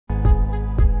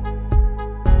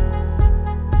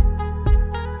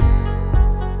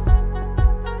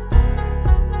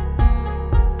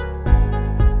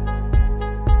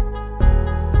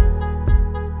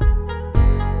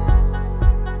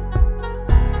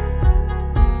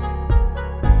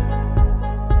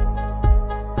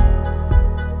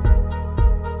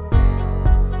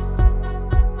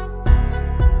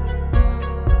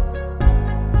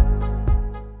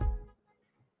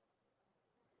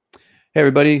Hey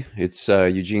everybody, it's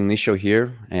Eugene Liscio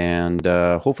here, and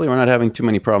hopefully we're not having too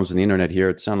many problems with the internet here.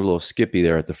 It sounded a little skippy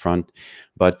there at the front,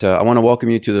 but I want to welcome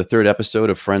you to the third episode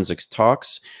of Forensics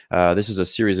Talks. This is a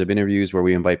series of interviews where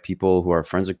we invite people who are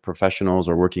forensic professionals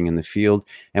or working in the field,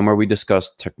 and where we discuss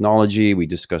technology, we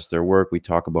discuss their work, we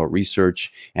talk about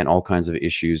research and all kinds of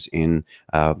issues in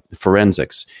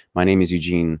forensics. My name is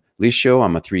Eugene Liscio.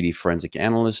 I'm a 3D forensic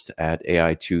analyst at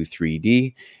AI2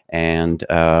 3D, and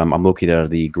I'm located out of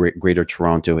the Greater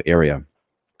Toronto area.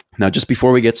 Now, just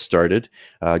before we get started,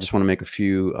 I just want to make a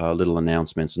few little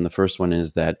announcements. And the first one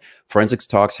is that Forensics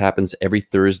Talks happens every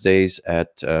Thursdays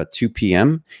at 2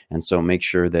 p.m. And so make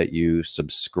sure that you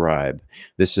subscribe.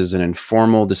 This is an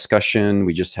informal discussion.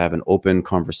 We just have an open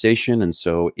conversation. And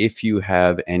so if you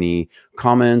have any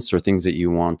comments or things that you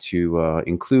want to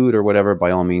include or whatever,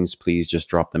 by all means, please just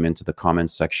drop them into the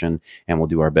comments section and we'll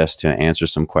do our best to answer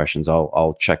some questions.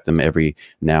 I'll check them every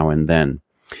now and then.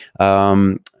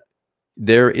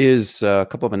 There is a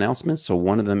couple of announcements. So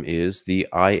one of them is the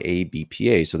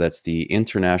IABPA. So that's the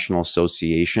International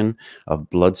Association of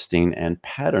Bloodstain and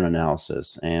Pattern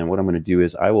Analysis. And what I'm going to do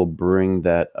is I will bring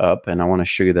that up, and I want to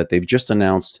show you that they've just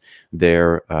announced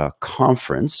their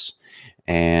conference.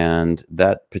 And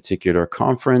that particular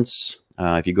conference,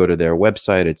 if you go to their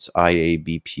website, it's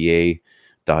iabpa.org.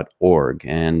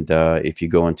 And if you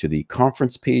go into the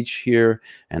conference page here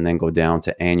and then go down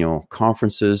to annual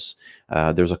conferences,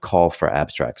 there's a call for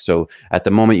abstracts. So at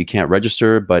the moment you can't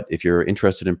register, but if you're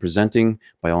interested in presenting,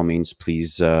 by all means,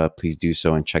 please do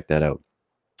so and check that out.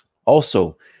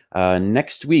 Also,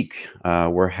 next week,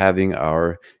 we're having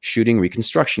our Shooting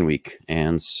Reconstruction Week.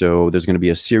 And so there's going to be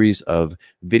a series of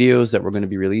videos that we're going to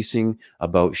be releasing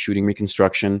about shooting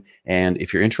reconstruction. And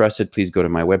if you're interested, please go to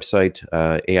my website,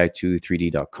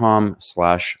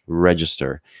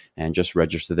 ai23d.com/register, and just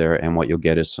register there. And what you'll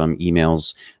get is some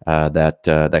emails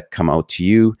that come out to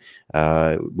you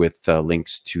with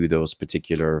links to those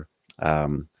particular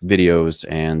videos.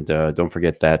 And don't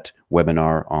forget that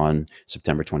webinar on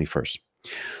September 21st.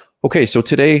 Okay, so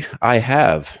today I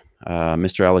have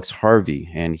Mr. Alex Harvey,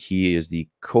 and he is the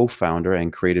co-founder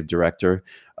and creative director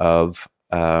of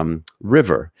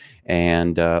River.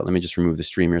 And let me just remove the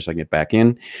stream here so I can get back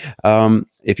in.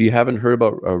 If you haven't heard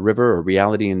about River, or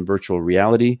reality and virtual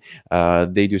reality,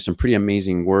 they do some pretty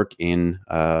amazing work in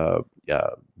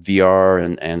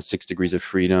VR and 6 degrees of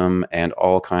freedom and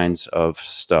all kinds of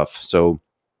stuff. So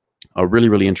really,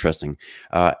 really interesting.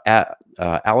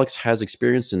 Alex has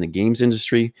experience in the games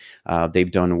industry.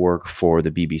 They've done work for the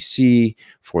BBC,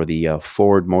 for the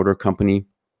Ford Motor Company.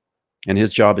 And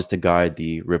his job is to guide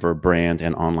the River brand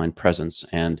and online presence.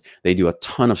 And they do a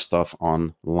ton of stuff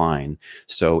online.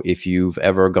 So if you've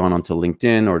ever gone onto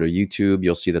LinkedIn or to YouTube,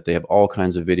 you'll see that they have all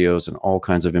kinds of videos and all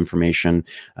kinds of information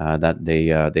that they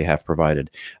have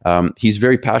provided. He's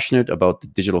very passionate about the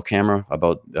digital camera,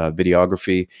 about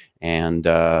videography, and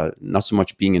not so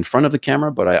much being in front of the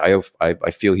camera, but I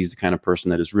feel he's the kind of person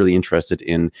that is really interested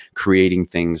in creating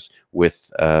things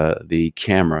with the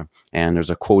camera. And there's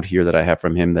a quote here that I have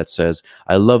from him that says,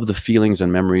 "I love the feelings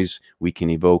and memories we can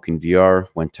evoke in VR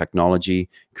when technology,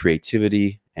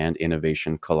 creativity, and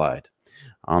innovation collide."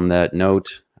 On that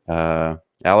note,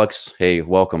 Alex, hey,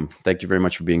 welcome. Thank you very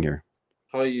much for being here.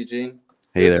 Hi, Eugene.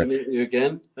 Hey good there. to meet you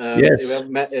again. Yes. We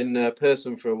haven't met in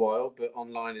person for a while, but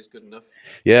online is good enough.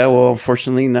 Yeah, well,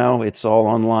 unfortunately now it's all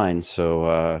online.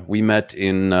 So we met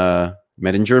in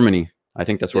Germany. I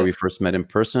think that's where we first met in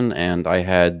person, and I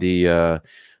had the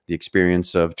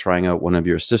experience of trying out one of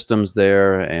your systems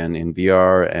there and in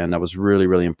VR, and I was really,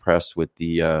 really impressed with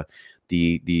the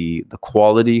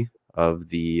quality of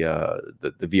the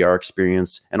VR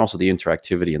experience and also the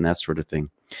interactivity and that sort of thing.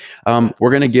 We're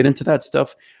going to get into that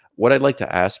stuff. What I'd like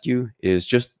to ask you is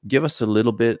just give us a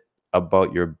little bit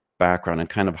about your background and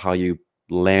kind of how you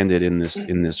landed in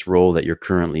this role that you're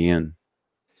currently in.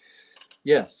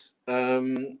 Yes,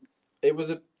 it was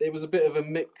a bit of a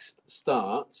mixed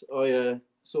start. I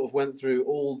sort of went through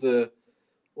all the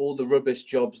rubbish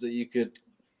jobs that you could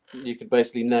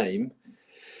basically name,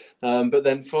 but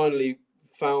then finally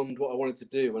found what I wanted to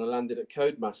do when I landed at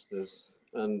Codemasters,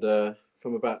 and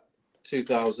from about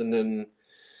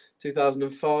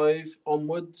 2005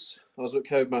 onwards, I was at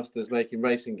Codemasters making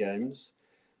racing games.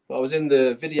 But I was in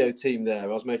the video team there. I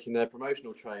was making their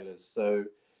promotional trailers, so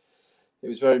it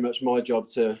was very much my job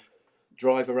to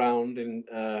drive around in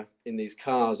these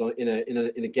cars in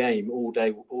a game all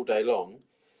day long,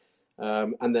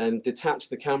 and then detach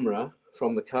the camera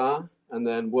from the car and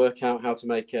then work out how to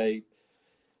make a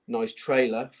nice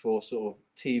trailer for sort of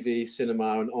TV,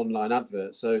 cinema, and online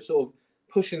adverts. So sort of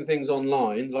pushing things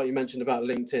online, like you mentioned about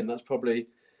LinkedIn. That's probably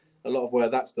a lot of where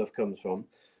that stuff comes from.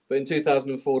 But in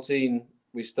 2014,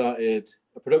 we started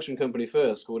a production company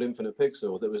first called Infinite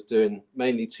Pixel that was doing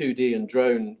mainly 2D and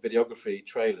drone videography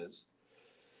trailers.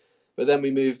 But then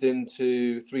we moved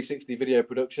into 360 video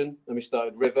production, and we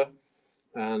started River.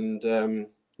 And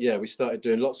yeah, we started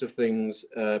doing lots of things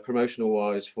promotional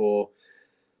wise. For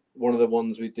one of the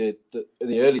ones we did in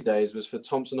the early days was for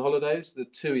Thompson Holidays, the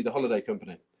TUI, the holiday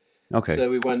company. Okay. So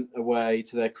we went away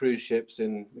to their cruise ships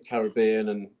in the Caribbean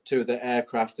and 2 of their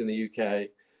aircraft in the UK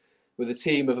with a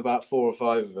team of about 4 or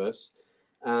 5 of us.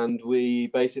 And we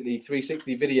basically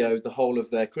 360 videoed the whole of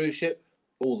their cruise ship,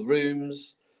 all the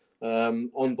rooms,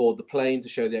 on board the plane to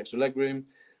show the extra legroom.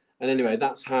 And anyway,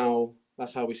 that's how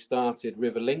we started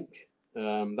River Link.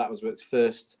 That was its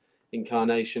first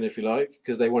incarnation, if you like,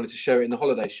 because they wanted to show it in the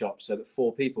holiday shop so that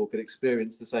 4 people could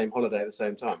experience the same holiday at the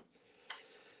same time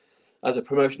as a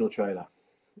promotional trailer.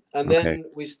 And then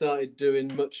we started doing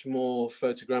much more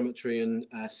photogrammetry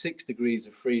and 6 degrees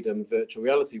of freedom virtual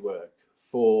reality work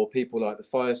for people like the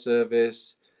fire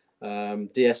service,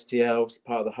 DSTL,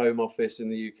 part of the Home Office in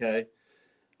the UK.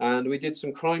 And we did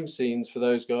some crime scenes for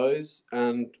those guys,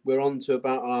 and we're on to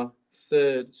about our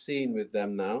 3rd scene with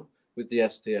them now, with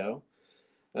DSTL.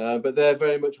 But they're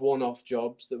very much one-off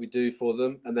jobs that we do for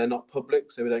them, and they're not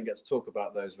public, so we don't get to talk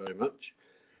about those very much.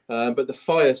 But the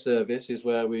fire service is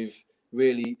where we've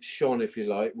really shone, if you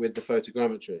like, with the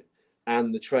photogrammetry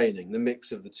and the training, the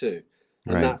mix of the two.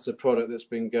 And that's a product that's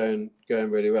been going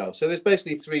really well. So there's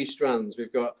basically 3 strands.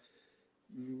 We've got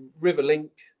River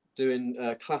Link doing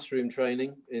classroom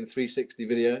training in 360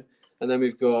 video. And then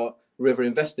we've got River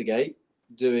Investigate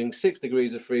doing 6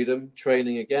 degrees of freedom,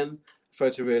 training again,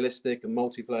 photorealistic and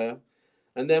multiplayer.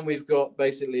 And then we've got,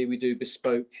 basically, we do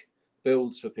bespoke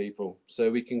builds for people. So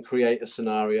we can create a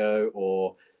scenario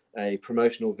or a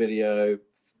promotional video,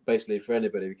 basically for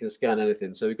anybody. We can scan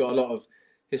anything. So we've got a lot of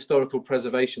historical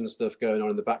preservation stuff going on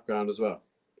in the background as well.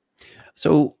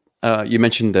 So you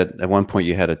mentioned that at one point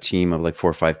you had a team of like 4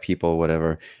 or 5 people,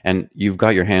 whatever, and you've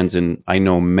got your hands in, I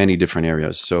know, many different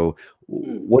areas. So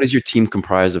what is your team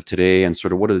comprised of today, and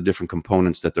sort of what are the different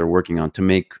components that they're working on to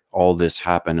make all this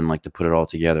happen and like to put it all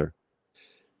together?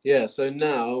 Yeah, so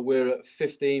now we're at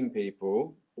 15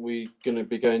 people. We're going to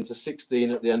be going to 16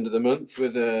 at the end of the month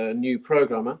with a new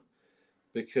programmer,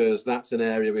 because that's an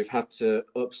area we've had to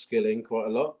upskilling quite a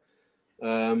lot.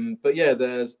 But yeah,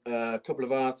 there's a couple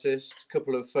of artists, a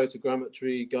couple of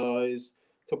photogrammetry guys,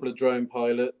 a couple of drone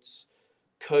pilots,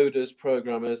 coders,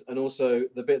 programmers, and also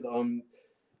the bit that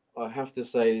I have to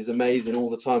say is amazing all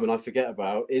the time and I forget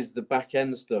about is the back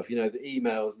end stuff. You know, the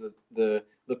emails,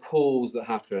 the calls that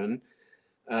happen,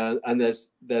 and there's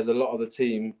a lot of the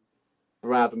team,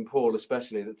 Brad and Paul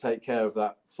especially, that take care of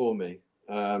that for me.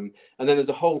 And then there's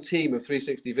a whole team of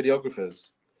 360 videographers.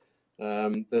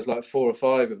 There's like 4 or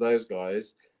 5 of those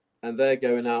guys, and they're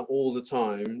going out all the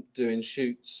time doing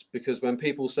shoots, because when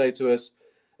people say to us,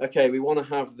 okay, we want to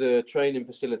have the training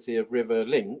facility of River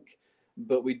Link,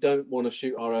 but we don't want to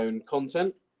shoot our own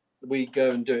content, we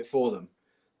go and do it for them.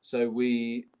 So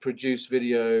we produce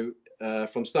video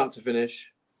from start to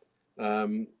finish.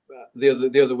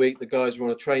 The other week, the guys were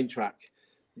on a train track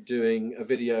doing a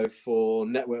video for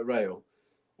Network Rail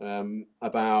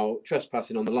about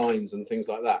trespassing on the lines and things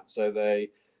like that. So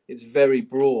it's very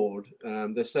broad.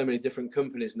 There's so many different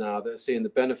companies now that are seeing the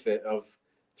benefit of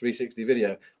 360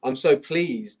 video. I'm so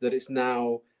pleased that it's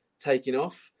now taking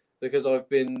off, because I've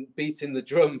been beating the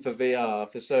drum for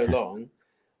VR for so long.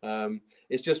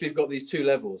 It's just we've got these 2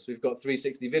 levels. We've got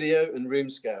 360 video and room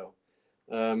scale.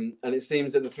 And it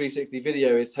seems that the 360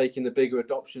 video is taking the bigger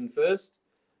adoption first.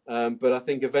 But I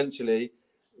think eventually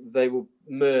they will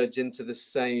merge into the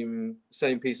same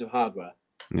piece of hardware.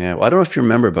 Yeah, well, I don't know if you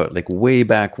remember, but like way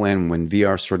back when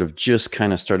VR sort of just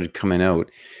kind of started coming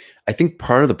out, I think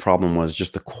part of the problem was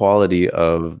just the quality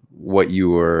of what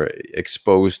you were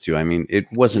exposed to. I mean, it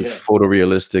wasn't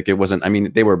photorealistic. It wasn't, I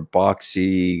mean, they were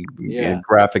boxy, and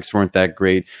graphics weren't that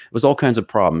great. It was all kinds of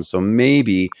problems. So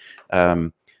maybe,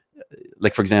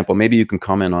 like, for example, maybe you can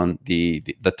comment on the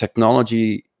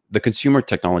technology, the consumer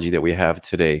technology that we have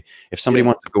today. If somebody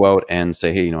wants to go out and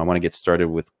say, hey, you know, I want to get started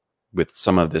with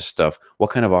some of this stuff, what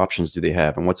kind of options do they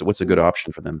have, and what's a good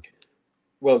option for them?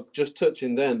 Well, just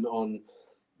touching then on,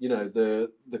 you know, the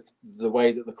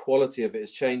way that the quality of it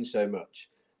has changed so much.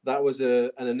 That was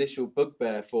an initial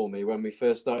bugbear for me when we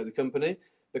first started the company,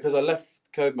 because I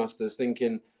left Codemasters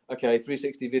thinking, okay,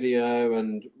 360 video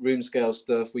and room scale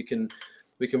stuff, we can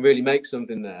really make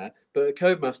something there. But at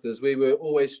Codemasters, we were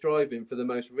always striving for the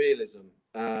most realism,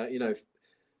 you know,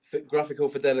 graphical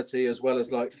fidelity, as well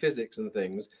as like physics and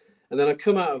things. And then I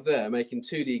come out of there making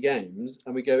 2D games,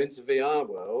 and we go into VR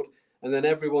world, and then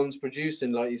everyone's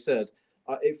producing, like you said,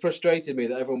 it frustrated me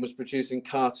that everyone was producing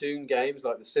cartoon games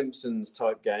like the Simpsons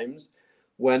type games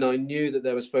when I knew that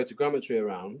there was photogrammetry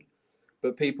around,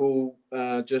 but people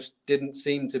just didn't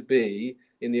seem to be,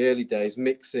 in the early days,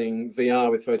 mixing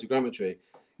VR with photogrammetry.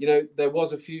 You know, there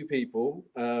was a few people,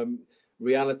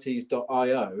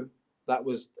 realities.io, that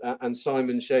was, and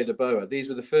Simon Shader Boa. These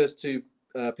were the first two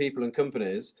people and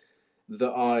companies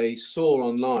that I saw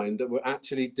online that were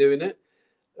actually doing it.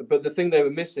 But the thing they were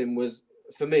missing was,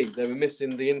 for me, they were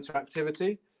missing the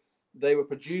interactivity. They were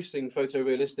producing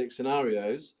photorealistic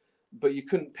scenarios, but you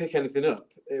couldn't pick anything up.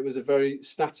 It was a very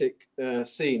static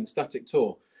scene, static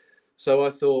tour. So I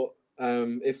thought,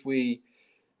 if we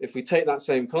take that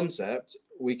same concept,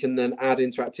 we can then add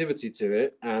interactivity to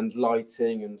it, and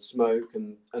lighting and smoke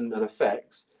and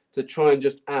effects, to try and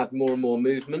just add more and more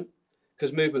movement,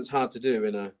 because movement's hard to do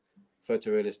in a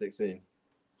photorealistic scene.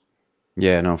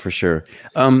 Yeah, no, for sure.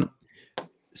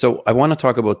 So I want to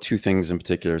talk about two things in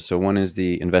particular. So one is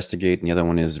the investigate, and the other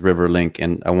one is Riverlink.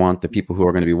 And I want the people who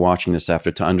are going to be watching this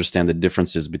after to understand the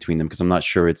differences between them, because I'm not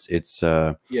sure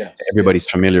everybody's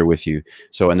familiar with you.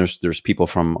 So, and there's people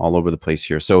from all over the place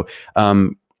here. So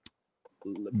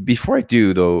before I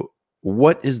do though,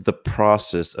 what is the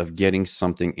process of getting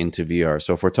something into VR?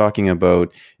 So if we're talking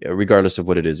about, regardless of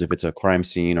what it is, if it's a crime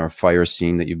scene or a fire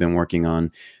scene that you've been working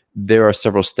on, there are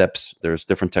several steps. There's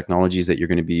different technologies that you're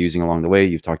going to be using along the way.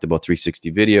 You've talked about 360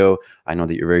 video. I know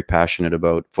that you're very passionate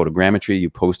about photogrammetry. You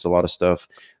post a lot of stuff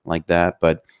like that,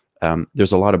 but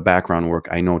there's a lot of background work,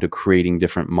 I know, to creating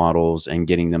different models and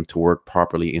getting them to work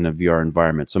properly in a VR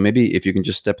environment. So maybe if you can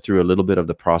just step through a little bit of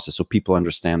the process so people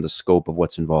understand the scope of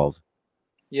what's involved.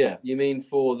 Yeah, you mean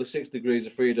for the 6 degrees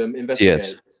of freedom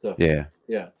investigate stuff? Yeah.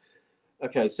 Yeah.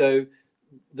 Okay, so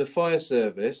the fire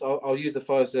service, I'll use the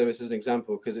fire service as an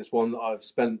example because it's one that I've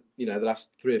spent, you know, the last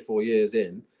 3 or 4 years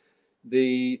in.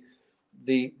 The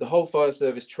whole fire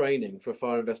service training for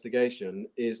fire investigation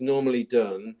is normally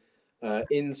done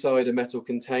inside a metal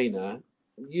container,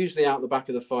 usually out the back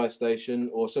of the fire station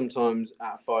or sometimes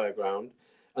at a fire ground,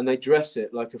 and they dress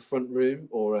it like a front room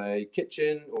or a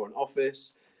kitchen or an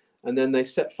office, and then they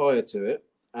set fire to it,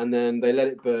 and then they let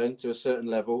it burn to a certain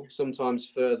level, sometimes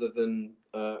further than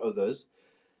others.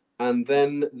 And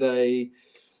then they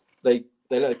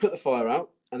put the fire out,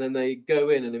 and then they go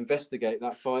in and investigate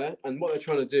that fire. And what they're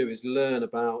trying to do is learn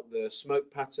about the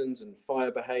smoke patterns and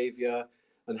fire behavior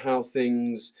and how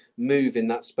things move in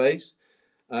that space.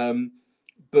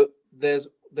 But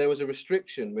there was a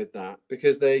restriction with that,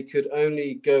 because they could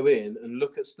only go in and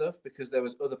look at stuff because there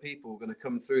was other people going to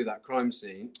come through that crime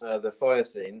scene, the fire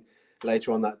scene,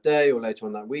 later on that day or later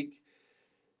on that week.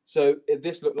 So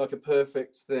this looked like a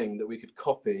perfect thing that we could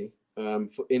copy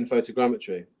in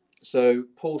photogrammetry. So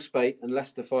Paul Spate and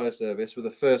Leicester Fire Service were the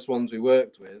first ones we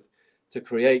worked with to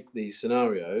create these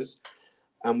scenarios.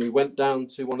 And we went down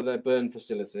to one of their burn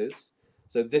facilities.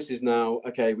 So this is now,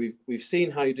 okay, we've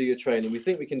seen how you do your training. We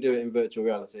think we can do it in virtual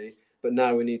reality, but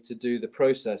now we need to do the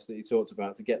process that you talked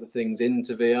about to get the things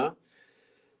into VR.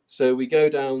 So we go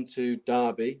down to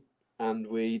Derby and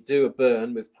we do a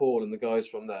burn with Paul and the guys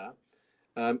from there.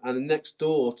 And next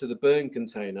door to the burn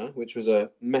container, which was a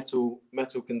metal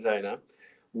container,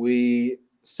 we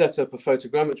set up a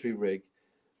photogrammetry rig.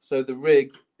 So the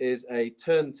rig is a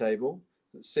turntable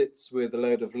that sits with a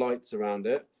load of lights around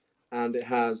it, and it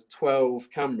has 12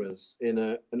 cameras in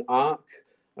an arc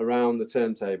around the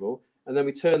turntable. And then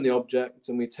we turn the object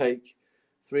and we take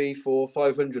 300, 400,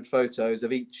 500 photos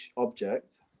of each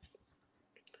object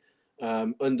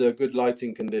under good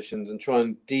lighting conditions, and try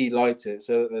and de-light it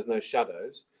so that there's no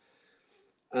shadows.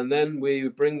 And then we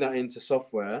bring that into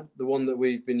software. The one that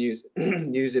we've been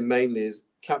using mainly is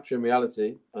Capture in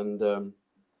Reality, and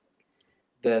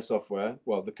their software,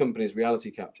 well, the company's Reality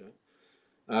Capture,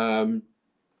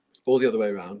 or the other way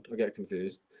around, I get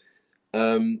confused.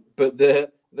 But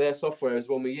their software is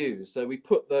one we use. So we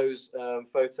put those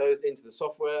photos into the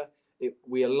software.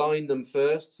 We align them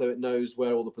first so it knows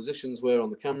where all the positions were on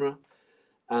the camera.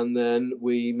 And then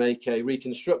we make a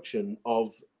reconstruction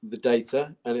of the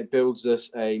data, and it builds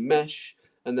us a mesh.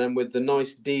 And then with the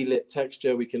nice de-lit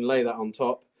texture, we can lay that on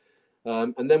top.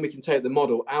 And then we can take the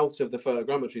model out of the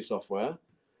photogrammetry software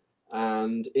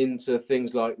and into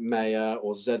things like Maya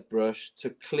or ZBrush to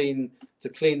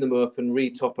clean them up and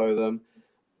re-topo them.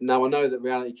 Now, I know that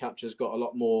Reality Capture's got a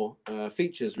lot more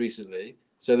features recently,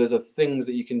 so there's things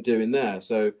that you can do in there.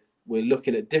 So we're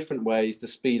looking at different ways to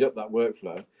speed up that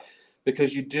workflow,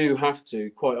 because you do have to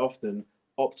quite often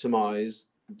optimize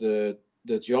the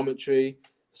geometry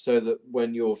so that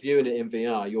when you're viewing it in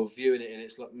VR, you're viewing it in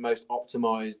its most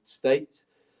optimized state.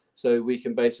 So we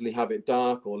can basically have it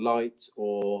dark or light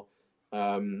or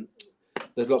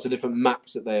there's lots of different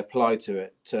maps that they apply to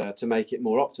it to make it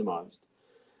more optimized.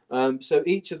 So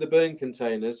each of the burn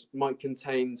containers might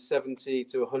contain 70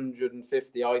 to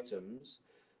 150 items.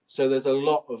 So there's a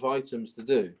lot of items to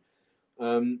do.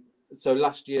 So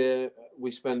last year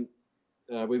we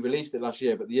released it last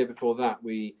year, but the year before that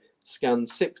we scanned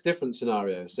 6 different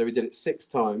scenarios. So we did it 6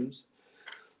 times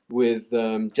with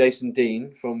Jason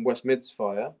Dean from West Mids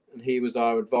Fire, and he was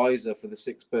our advisor for the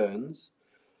 6 burns.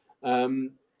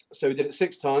 So we did it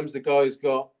 6 times. The guys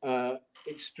got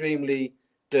extremely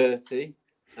dirty,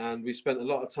 and we spent a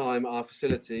lot of time at our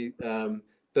facility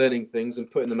burning things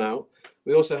and putting them out.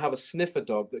 We also have a sniffer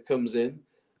dog that comes in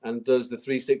and does the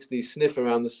 360 sniff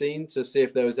around the scene to see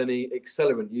if there was any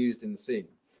accelerant used in the scene.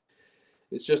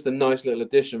 It's just a nice little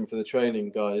addition for the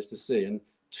training guys to see, and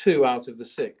 2 out of the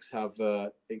 6 have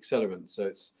accelerant,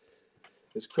 so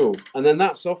it's cool. And then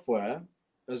that software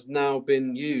has now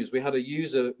been used. We had a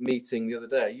user meeting the other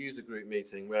day, a user group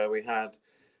meeting, where we had,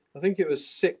 I think it was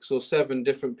 6 or 7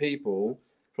 different people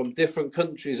from different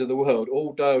countries of the world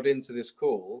all dialed into this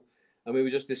call, and we were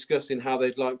just discussing how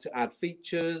they'd like to add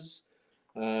features,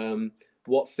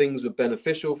 what things were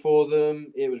beneficial for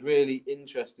them. It was really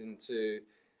interesting to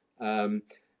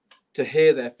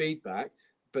hear their feedback.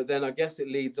 But then I guess it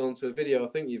leads on to a video I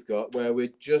think you've got where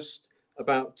we're just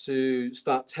about to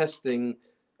start testing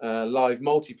live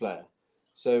multiplayer.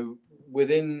 So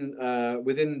within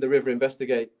the River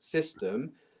Investigate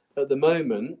system, at the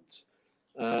moment,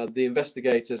 the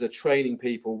investigators are training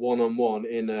people one-on-one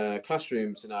in a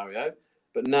classroom scenario.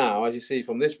 But now, as you see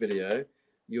from this video,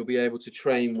 you'll be able to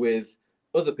train with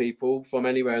other people from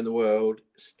anywhere in the world,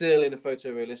 still in a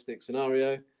photorealistic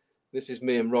scenario. This is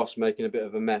me and Ross making a bit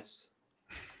of a mess.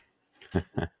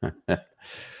 Yeah,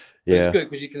 it's good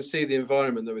because you can see the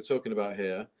environment that we're talking about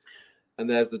here, and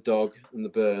there's the dog and the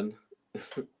burn.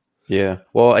 Yeah.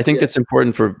 Well, I think that's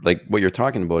important for like what you're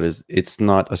talking about is it's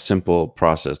not a simple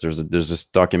process. There's this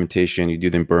documentation, you do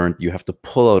them burn, you have to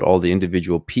pull out all the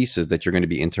individual pieces that you're going to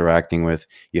be interacting with.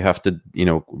 You have to,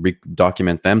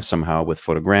 document them somehow with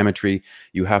photogrammetry.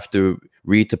 You have to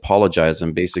retopologize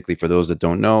them. Basically, for those that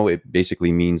don't know, it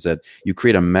basically means that you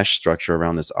create a mesh structure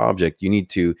around this object. You need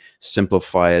to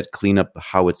simplify it, clean up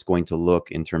how it's going to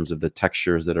look in terms of the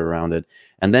textures that are around it.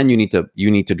 And then you need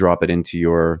to drop it into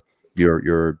your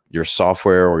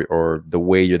software or the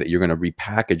way that you're going to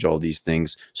repackage all these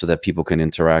things so that people can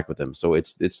interact with them. So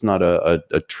it's not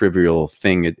a trivial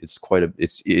thing. It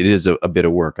is a bit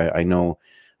of work. I know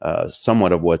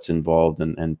somewhat of what's involved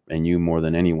and you more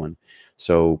than anyone.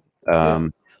 So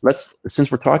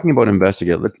since we're talking about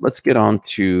Investigate, let's get on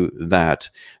to that.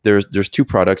 There's 2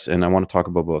 products and I want to talk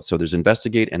about both. So there's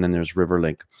Investigate and then there's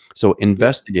RiverLink. So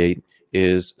Investigate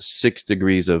is 6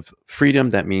 degrees of freedom.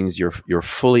 That means you're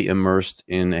fully immersed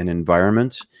in an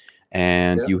environment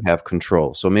and you have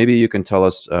control. So maybe you can tell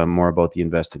us more about the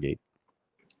Investigate.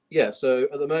 Yeah, so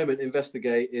at the moment,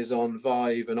 Investigate is on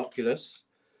Vive and Oculus.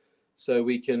 So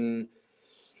we've been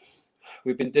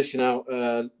dishing out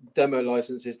demo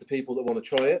licenses to people that want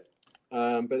to try it.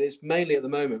 But it's mainly at the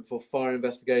moment for fire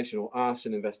investigation or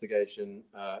arson investigation,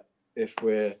 if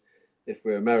we're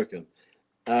American.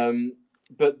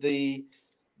 But the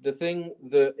thing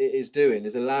that it is doing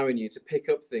is allowing you to pick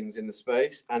up things in the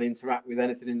space and interact with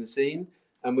anything in the scene.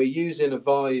 And we're using a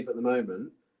Vive at the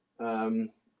moment, and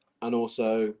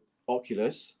also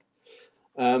Oculus.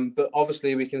 But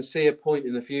obviously we can see a point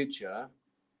in the future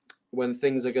when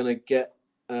things are going to get,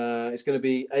 we're going to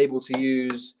be able to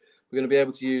use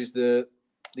the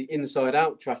inside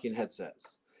out tracking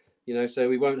headsets, so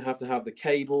we won't have to have the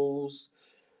cables.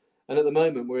 And at the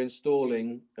moment, we're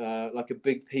installing like a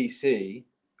big PC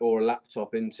or a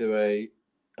laptop into a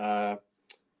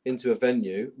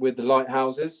venue with the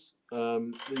lighthouses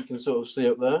that you can sort of see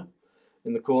up there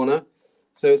in the corner.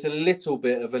 So it's a little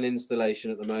bit of an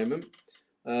installation at the moment.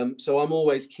 So I'm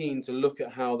always keen to look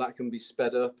at how that can be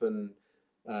sped up and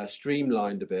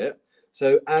streamlined a bit.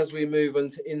 So as we move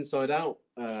into inside out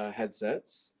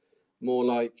headsets, more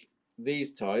like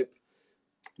these type,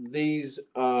 these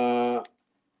are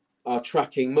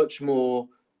tracking much more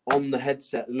on the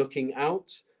headset looking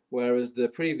out, whereas the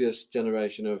previous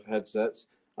generation of headsets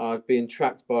are being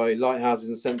tracked by lighthouses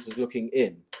and sensors looking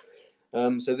in.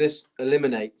 So this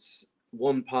eliminates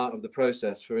one part of the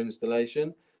process for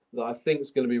installation that I think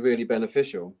is going to be really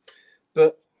beneficial.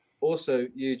 But also,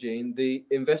 Eugene, the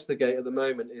Investigate at the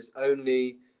moment is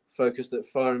only focused at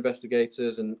fire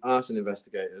investigators and arson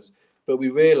investigators, but we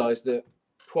realise that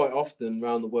quite often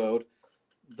around the world,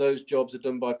 those jobs are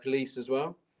done by police as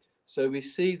well. So we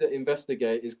see that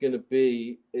Investigate is going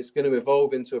to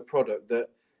evolve into a product that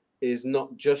is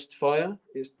not just fire.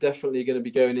 It's definitely going to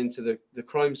be going into the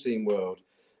crime scene world.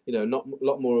 You know, not a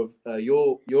lot more of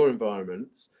your environment.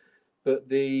 But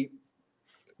the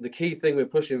key thing we're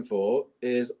pushing for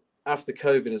is, after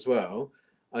COVID as well,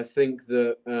 I think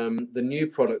that the new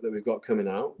product that we've got coming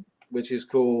out, which is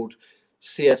called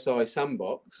CSI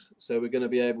Sandbox. So we're going to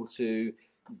be able to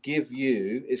give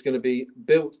you, it's going to be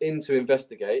built into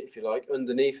Investigate, if you like,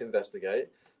 underneath Investigate.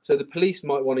 So the police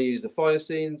might want to use the fire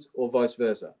scenes or vice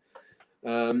versa.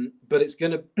 But it's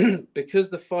going to, because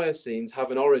the fire scenes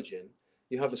have an origin,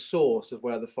 you have a source of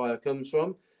where the fire comes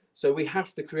from. So we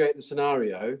have to create the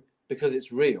scenario, because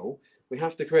it's real, we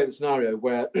have to create the scenario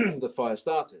where the fire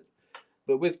started.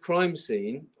 But with crime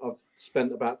scene, I've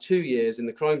spent about 2 years in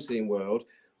the crime scene world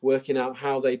working out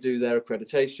how they do their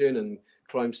accreditation and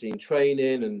crime scene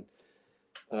training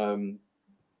and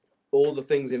all the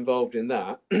things involved in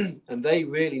that. And they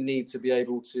really need to be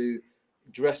able to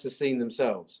dress a scene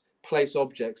themselves, place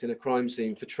objects in a crime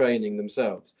scene for training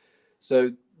themselves.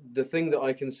 So the thing that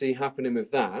I can see happening with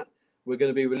that, we're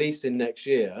going to be releasing next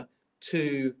year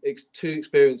two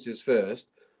experiences first.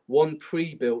 One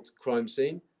pre-built crime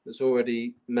scene that's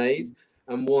already made,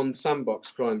 and one sandbox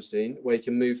crime scene where you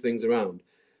can move things around.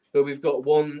 But we've got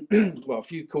one, well, a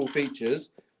few cool features.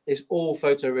 It's all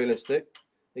photorealistic,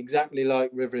 exactly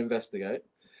like River Investigate,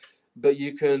 but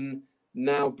you can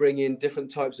now bring in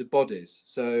different types of bodies.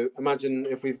 So imagine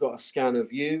if we've got a scan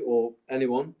of you or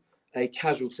anyone, a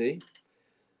casualty.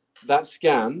 That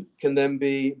scan can then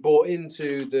be brought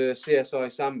into the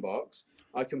CSI Sandbox.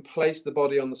 I can place the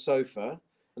body on the sofa,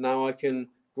 and now I can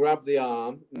grab the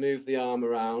arm, move the arm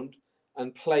around,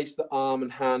 and place the arm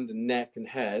and hand and neck and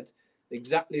head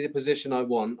exactly the position I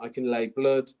want. I can lay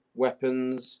blood,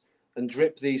 weapons, and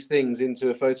drip these things into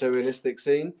a photorealistic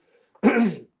scene,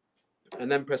 and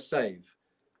then press save.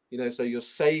 You know, so you're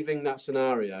saving that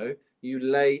scenario. You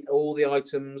lay all the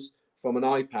items from an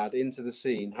iPad into the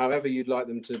scene, however you'd like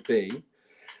them to be,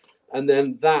 and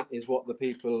then that is what the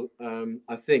people,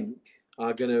 I think,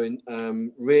 are going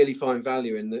to really find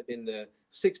value in the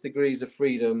 6 degrees of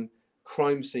freedom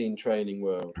crime scene training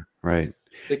world. Right.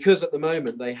 Because at the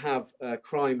moment they have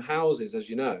crime houses, as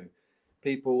you know.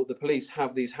 The police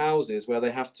have these houses where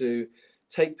they have to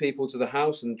take people to the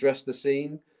house and dress the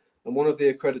scene. And one of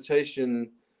the accreditation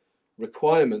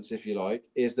requirements, if you like,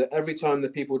 is that every time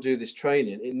that people do this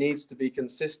training, it needs to be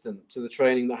consistent to the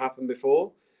training that happened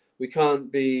before. We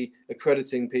can't be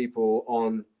accrediting people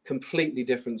on completely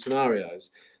different scenarios.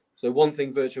 So one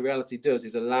thing virtual reality does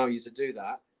is allow you to do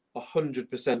that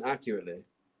 100% accurately.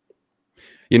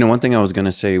 You know, one thing I was going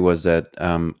to say was that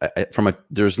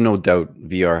there's no doubt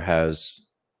VR has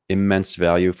immense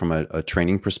value from a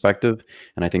training perspective,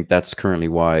 and I think that's currently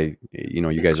why, you know,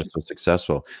 you guys are so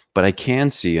successful. But I can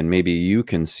see, and maybe you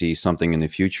can see something in the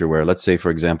future where, let's say,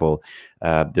 for example,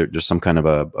 there's some kind of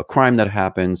a crime that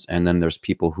happens, and then there's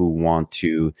people who want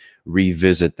to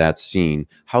revisit that scene.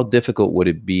 How difficult would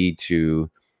it be to,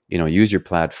 you know, use your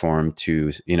platform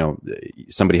to, you know,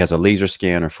 somebody has a laser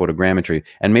scan or photogrammetry,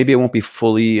 and maybe it won't be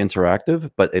fully interactive,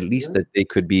 but at least that they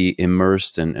could be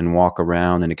immersed and walk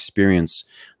around and experience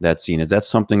that scene. Is that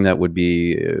something that would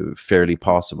be fairly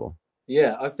possible?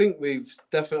 Yeah, I think we've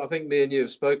definitely, I think me and you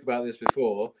have spoke about this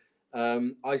before.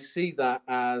 I see that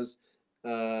as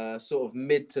sort of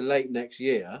mid to late next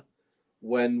year,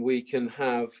 when we can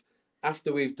have,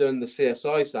 after we've done the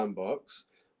CSI Sandbox,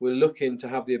 we're looking to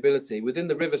have the ability within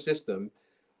the River system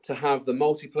to have the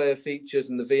multiplayer features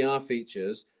and the VR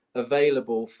features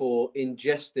available for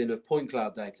ingesting of point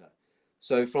cloud data.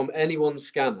 So from anyone's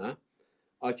scanner,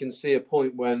 I can see a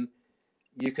point when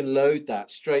you can load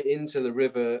that straight into the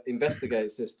River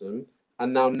Investigate system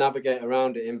and now navigate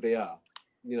around it in VR,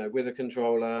 you know, with a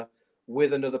controller,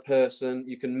 with another person.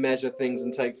 You can measure things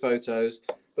and take photos.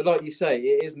 But like you say,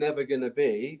 it is never going to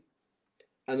be,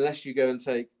 unless you go and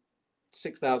take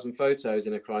 6,000 photos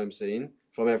in a crime scene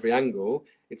from every angle,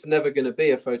 it's never going to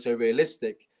be a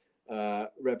photorealistic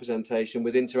representation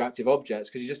with interactive objects,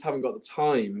 because you just haven't got the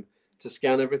time to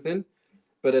scan everything.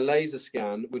 But a laser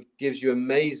scan gives you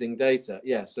amazing data.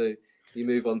 Yeah, so you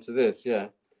move on to this. Yeah.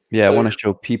 Yeah, So, I want to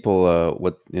show people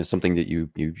what, you know, something that you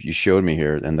showed me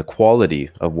here, and the quality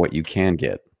of what you can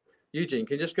get. Eugene,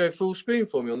 can you just go full screen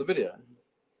for me on the video?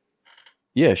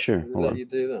 Yeah, sure. Let you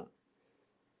do that.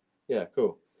 Yeah,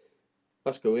 cool.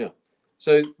 That's cool, yeah.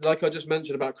 So like I just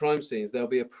mentioned about crime scenes, there'll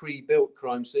be a pre-built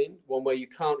crime scene, one where you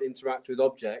can't interact with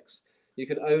objects. You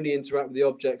can only interact with the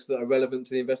objects that are relevant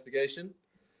to the investigation.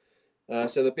 So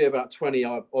there'll be about 20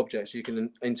 objects you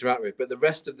can interact with. But the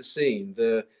rest of the scene,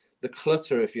 the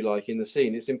clutter, if you like, in the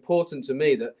scene, it's important to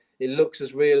me that it looks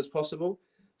as real as possible.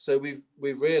 So we've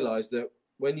realized that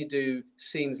when you do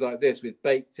scenes like this with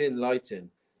baked in lighting,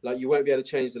 like you won't be able to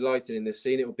change the lighting in this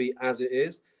scene. It will be as it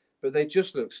is, but they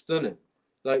just look stunning.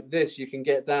 Like this, you can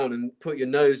get down and put your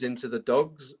nose into the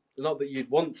dogs. Not that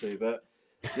you'd want to, but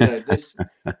you know,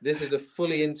 this is a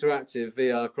fully interactive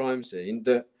VR crime scene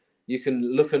that you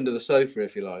can look under the sofa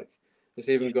if you like. It's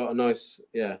even got a nice,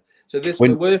 yeah. So this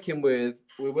we're working with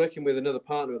another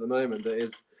partner at the moment that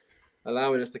is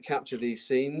allowing us to capture these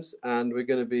scenes, and we're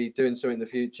going to be doing something in the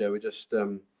future. We're just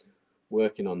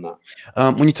working on that.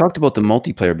 When you talked about the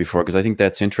multiplayer before, because I think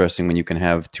that's interesting when you can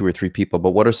have 2 or 3 people,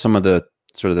 but what are some of the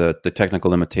sort of the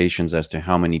technical limitations as to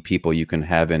how many people you can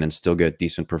have in and still get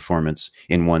decent performance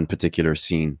in one particular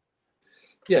scene?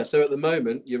 Yeah, so at the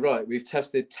moment, you're right. We've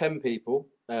tested 10 people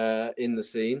in the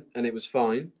scene, and it was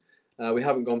fine. We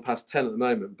haven't gone past 10 at the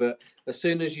moment, but as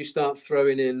soon as you start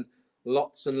throwing in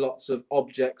lots and lots of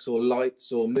objects or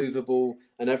lights or movable,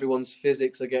 and everyone's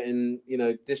physics are getting, you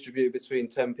know, distributed between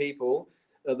 10 people,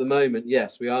 at the moment,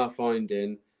 yes, we are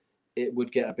finding it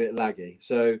would get a bit laggy.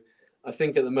 So I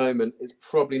think at the moment, it's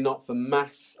probably not for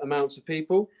mass amounts of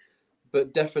people,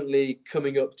 but definitely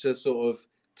coming up to sort of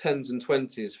 10s and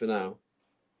 20s for now.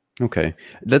 Okay,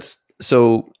 let's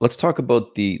talk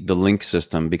about the link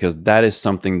system, because that is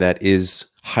something that is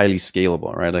highly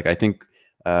scalable, right? Like I think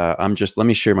let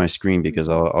me share my screen because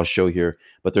I'll show here,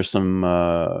 but there's some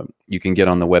you can get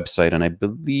on the website, and I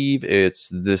believe it's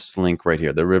this link right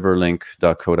here, the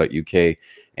riverlink.co.uk,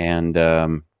 and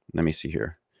let me see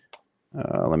here.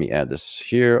 Let me add this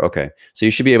here. Okay, so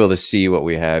you should be able to see what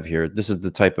we have here. This is the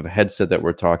type of headset that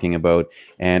we're talking about,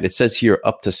 and it says here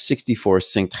up to 64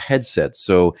 synced headsets.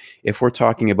 So if we're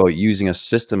talking about using a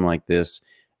system like this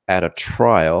at a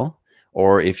trial,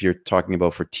 or if you're talking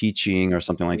about for teaching or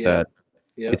something like that,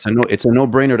 it's a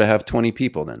no-brainer to have 20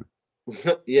 people then.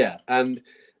 Yeah, and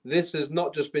this has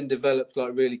not just been developed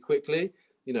like really quickly.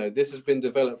 You know, this has been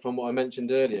developed from what I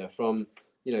mentioned earlier, from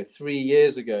 3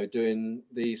 years ago doing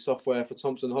the software for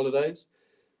Thompson Holidays.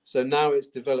 So now it's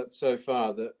developed so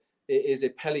far that it is a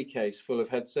Pelly case full of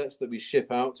headsets that we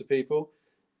ship out to people,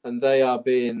 and they are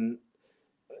being,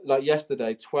 like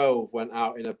yesterday, 12 went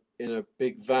out in a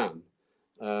big van.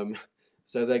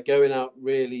 So they're going out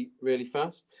really, really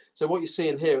fast. So what you're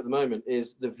seeing here at the moment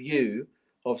is the view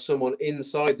of someone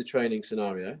inside the training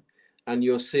scenario, and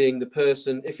you're seeing the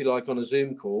person, if you like, on a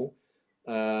Zoom call,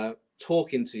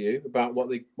 talking to you about what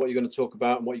you're going to talk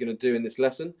about and what you're going to do in this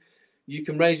lesson. You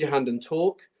can raise your hand and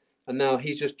talk, and now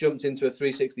he's just jumped into a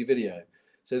 360 video.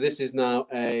 So this is now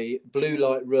a blue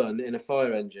light run in a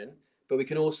fire engine, but we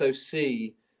can also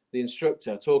see the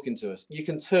instructor talking to us. You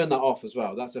can turn that off as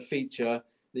well. That's a feature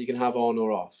that you can have on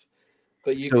or off.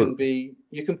 But you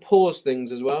can pause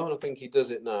things as well, and I think he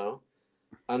does it now.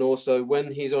 And also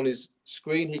when he's on his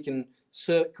screen, he can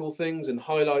circle things and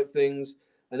highlight things,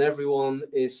 and everyone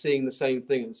is seeing the same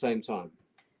thing at the same time.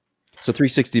 So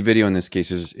 360 video in this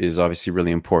case is obviously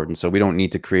really important. So we don't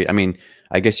need to create, I mean,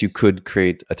 I guess you could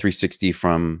create a 360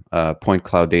 from point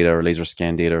cloud data or laser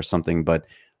scan data or something, but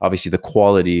obviously the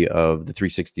quality of the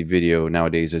 360 video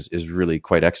nowadays is really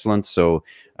quite excellent. So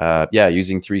yeah,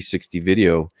 using 360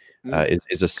 video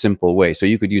is a simple way. So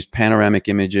you could use panoramic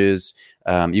images.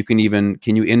 Can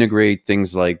you integrate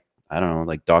things like, I don't know,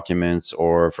 like documents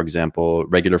or, for example,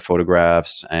 regular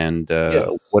photographs, and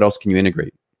Yes. What else can you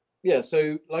integrate? Yeah,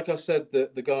 so like I said,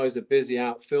 the guys are busy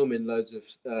out filming loads of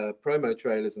promo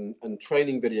trailers and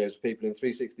training videos for people in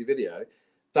 360 video.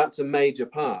 That's a major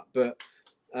part. But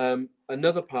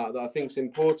another part that I think is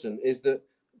important is that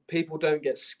people don't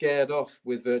get scared off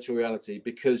with virtual reality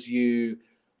because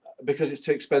it's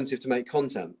too expensive to make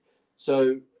content.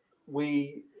 So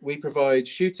we provide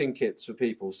shooting kits for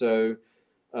people. So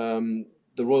the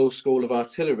Royal School of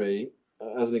Artillery,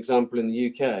 as an example, in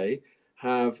the UK,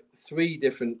 have three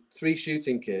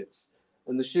shooting kits,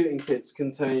 and the shooting kits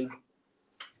contain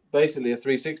basically a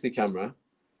 360 camera.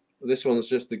 This one's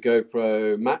just the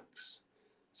GoPro Max.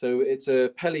 So it's a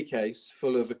Pelly case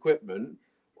full of equipment,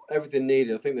 everything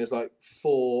needed. I think there's like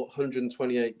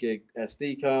 428 gig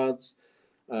SD cards,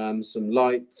 some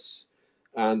lights,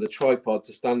 and a tripod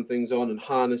to stand things on, and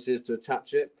harnesses to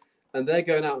attach it. And they're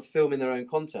going out and filming their own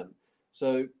content.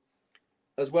 So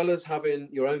as well as having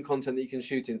your own content that you can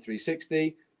shoot in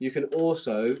 360, you can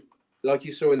also, like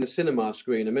you saw in the cinema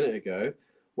screen a minute ago,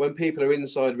 when people are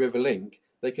inside Riverlink,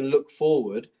 they can look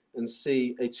forward and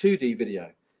see a 2D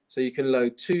video. So you can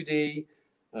load 2D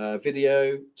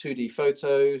video, 2D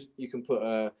photos. You can put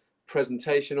a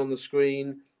presentation on the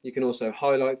screen. You can also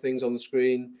highlight things on the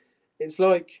screen. It's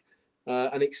like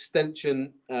an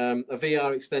extension, a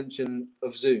VR extension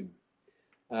of Zoom.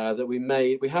 That we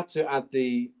made. We had to add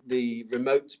the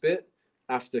remote bit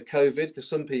after COVID because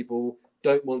some people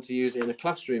don't want to use it in a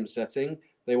classroom setting.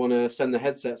 They want to send the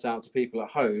headsets out to people at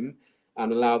home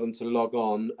and allow them to log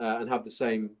on and have the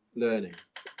same learning.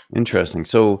 Interesting.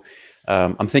 So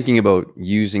I'm thinking about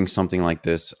using something like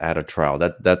this at a trial.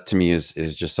 That to me is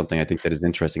just something I think that is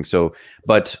interesting. So,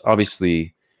 but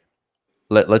obviously,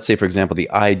 let's say, for example, the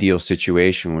ideal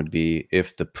situation would be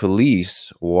if the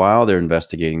police, while they're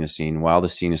investigating the scene, while the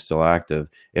scene is still active,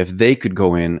 if they could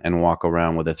go in and walk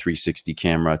around with a 360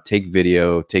 camera, take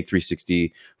video, take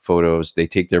 360 photos, they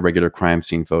take their regular crime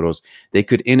scene photos, they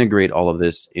could integrate all of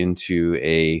this into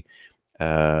a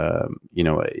you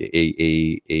know,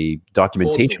 a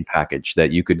documentation package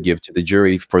that you could give to the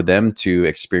jury for them to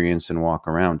experience and walk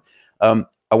around.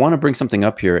 I want to bring something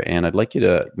up here, and I'd like you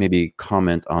to maybe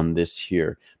comment on this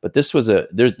here. But this was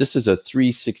this is a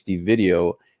 360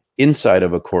 video inside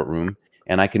of a courtroom,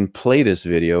 and I can play this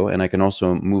video, and I can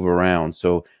also move around.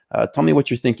 So tell me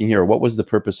what you're thinking here. What was the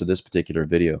purpose of this particular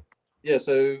video? Yeah,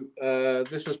 so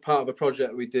this was part of a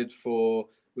project we did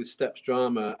with Steps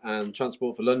Drama and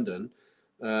Transport for London,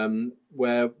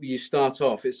 where you start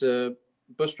off. It's a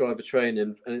bus driver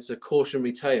training, and it's a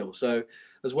cautionary tale. So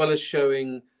as well as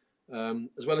showing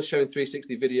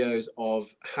 360 videos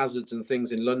of hazards and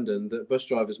things in London that bus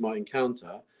drivers might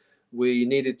encounter, we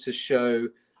needed to show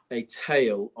a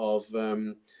tale of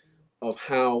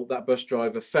how that bus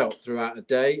driver felt throughout a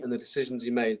day and the decisions he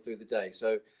made through the day.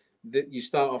 So you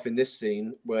start off in this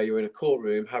scene where you're in a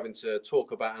courtroom having to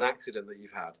talk about an accident that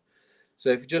you've had. So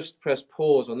if you just press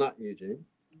pause on that, Eugene.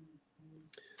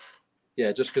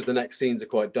 Yeah, just because the next scenes are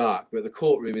quite dark, but the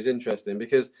courtroom is interesting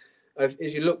because as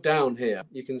you look down here,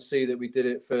 you can see that we did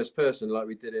it first person, like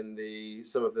we did in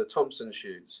some of the Thompson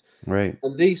shoots. Right.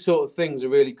 And these sort of things are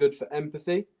really good for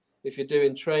empathy. If you're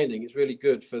doing training, it's really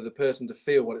good for the person to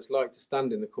feel what it's like to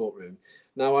stand in the courtroom.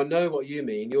 Now, I know what you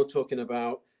mean. You're talking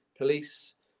about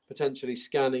police potentially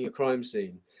scanning a crime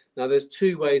scene. Now, there's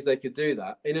two ways they could do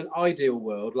that. In an ideal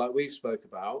world, like we've spoke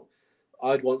about,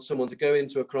 I'd want someone to go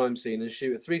into a crime scene and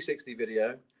shoot a 360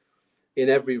 video in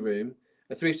every room,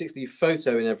 a 360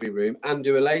 photo in every room, and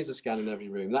do a laser scan in every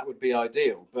room. That would be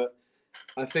ideal. But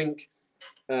I think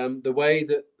the way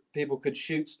that people could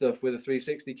shoot stuff with a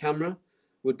 360 camera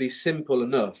would be simple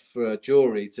enough for a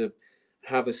jury to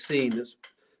have a scene that's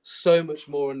so much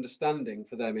more understanding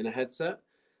for them in a headset.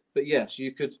 But yes,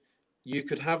 you could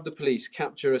have the police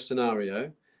capture a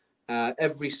scenario,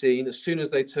 every scene as soon as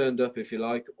they turned up, if you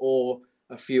like, or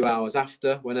a few hours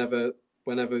after, whenever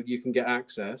you can get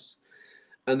access.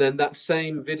 And then that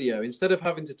same video, instead of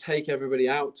having to take everybody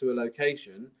out to a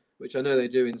location, which I know they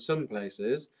do in some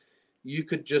places, you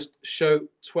could just show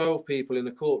 12 people in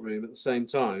a courtroom at the same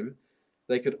time.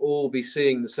 They could all be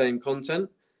seeing the same content,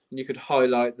 and you could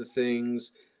highlight the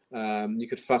things. You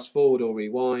could fast forward or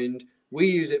rewind. We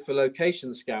use it for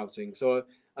location scouting. So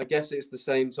I guess it's the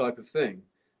same type of thing.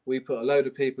 We put a load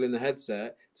of people in the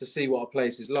headset to see what a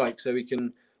place is like so we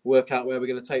can work out where we're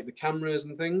going to take the cameras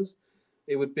and things.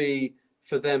 It would be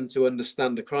for them to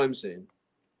understand a crime scene.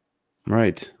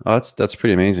 Right. Oh, that's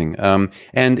pretty amazing.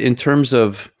 And in terms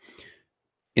of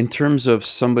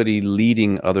somebody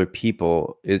leading other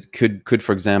people, it could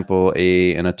for example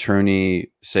an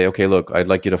attorney say, okay, look, I'd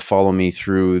like you to follow me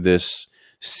through this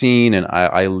scene, and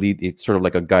I lead. It's sort of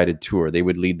like a guided tour. They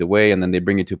would lead the way, and then they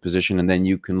bring you to a position, and then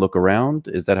you can look around.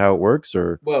 Is that how it works?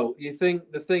 Or well, the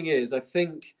thing is, I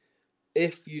think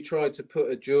if you tried to put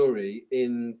a jury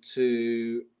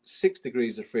into 6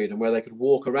 degrees of freedom where they could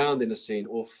walk around in a scene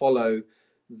or follow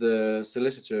the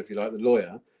solicitor, if you like, the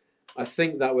lawyer, I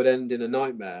think that would end in a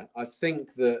nightmare. I think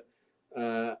it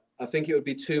would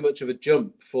be too much of a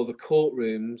jump for the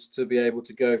courtrooms to be able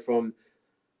to go from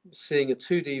seeing a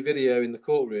 2D video in the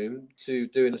courtroom to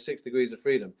doing a 6 degrees of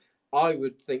freedom. I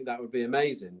would think that would be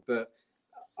amazing. But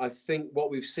I think what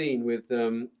we've seen with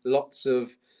lots of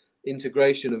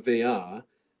integration of VR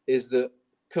is that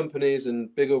companies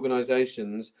and big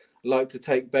organizations like to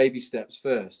take baby steps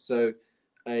first. So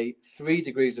a 3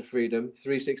 degrees of freedom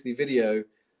 360 video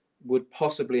would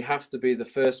possibly have to be the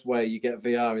first way you get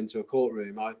VR into a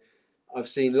courtroom. I've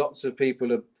seen lots of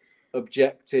people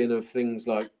objecting of things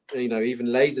like,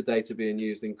 even laser data being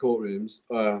used in courtrooms,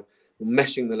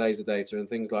 meshing the laser data and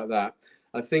things like that.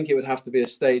 I think it would have to be a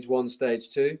stage 1, stage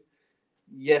 2.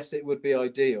 Yes, it would be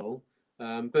ideal,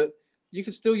 but you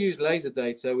could still use laser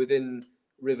data within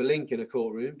Riverlink in a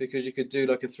courtroom, because you could do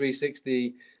like a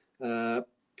 360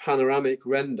 panoramic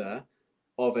render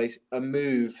of a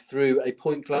move through a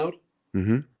point cloud.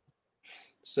 mm-hmm.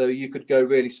 So you could go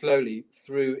really slowly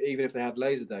through, even if they had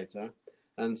laser data,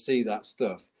 and see that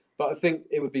stuff. But I think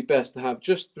it would be best to have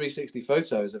just 360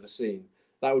 photos of a scene.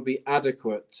 That would be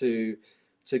adequate to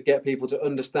get people to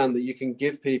understand that you can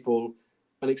give people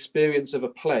an experience of a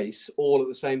place all at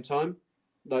the same time,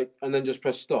 like, and then just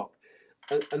press stop.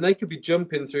 And they could be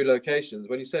jumping through locations.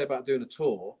 When you say about doing a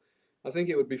tour, I think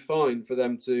it would be fine for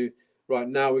them to, right,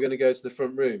 now we're going to go to the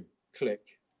front room, click,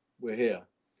 we're here.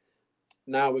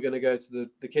 Now we're going to go to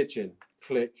the kitchen,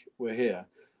 click, we're here.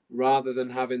 Rather than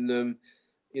having them,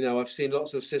 you know, I've seen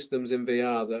lots of systems in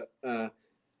VR that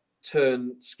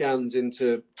turn scans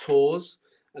into tours.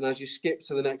 And as you skip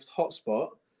to the next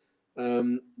hotspot,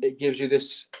 it gives you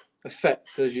this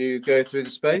effect as you go through the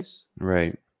space.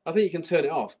 Right. I think you can turn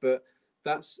it off, but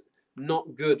that's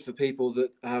not good for people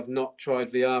that have not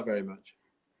tried VR very much.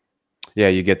 Yeah,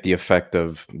 you get the effect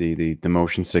of the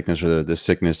motion sickness, or the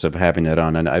sickness of having that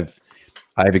on. And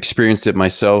I've experienced it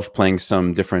myself playing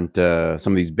some different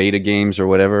some of these beta games or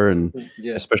whatever, and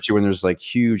Yeah. especially when there's like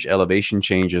huge elevation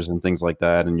changes and things like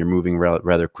that, and you're moving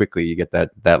rather quickly, you get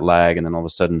that lag, and then all of a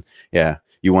sudden, yeah,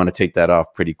 you want to take that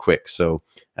off pretty quick. So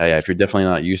yeah, if you're definitely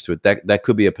not used to it, that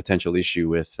could be a potential issue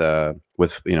with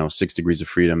 6 degrees of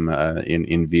freedom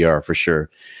in VR for sure.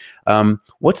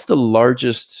 What's the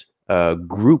largest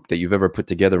group that you've ever put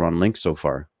together on Link so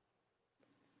far?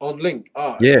 On Link?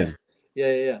 Oh, Yeah. okay.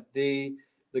 Yeah.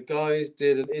 The guys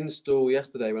did an install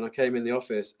yesterday when I came in the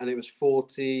office, and it was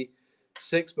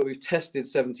 46, but we've tested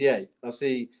 78. I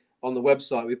see on the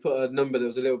website we put a number that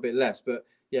was a little bit less, but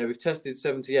yeah, we've tested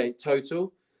 78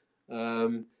 total.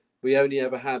 We only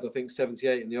ever had, I think,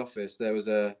 78 in the office. There was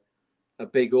a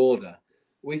big order.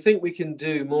 We think we can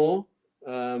do more,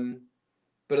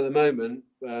 but at the moment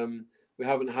we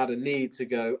haven't had a need to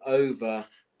go over,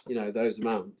 those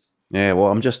amounts. Yeah,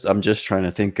 well, I'm just trying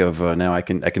to think of now. I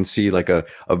can see like a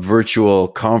virtual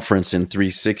conference in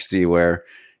 360 where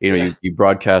you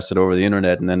broadcast it over the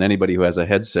internet, and then anybody who has a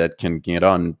headset can get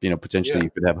on. Potentially you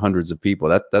could have hundreds of people.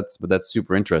 That's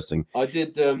super interesting. I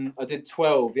did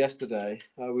 12 yesterday.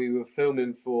 We were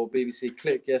filming for BBC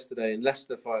Click yesterday in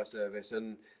Leicester Fire Service,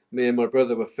 and me and my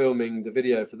brother were filming the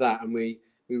video for that, and we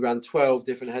ran 12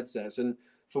 different headsets. And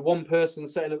for one person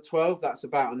setting up 12, that's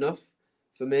about enough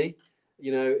for me.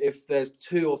 If there's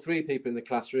 2 or 3 people in the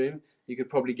classroom, you could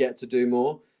probably get to do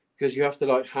more, because you have to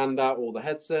like hand out all the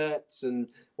headsets, and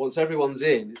once everyone's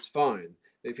in, it's fine.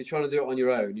 But if you're trying to do it on your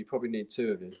own, you probably need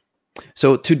 2 of you.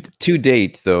 So to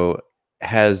date, though,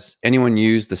 has anyone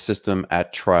used the system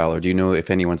at trial, or do you know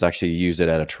if anyone's actually used it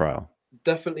at a trial?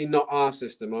 Definitely not our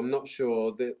system. I'm not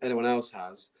sure that anyone else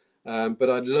has, but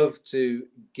I'd love to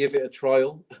give it a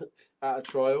trial. At a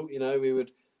trial,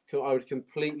 I would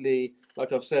completely,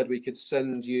 like I've said, we could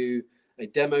send you a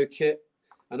demo kit,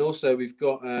 and also we've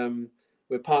got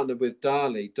we're partnered with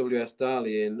Dali, WS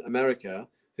Dali in America,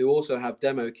 who also have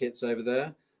demo kits over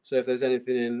there. So if there's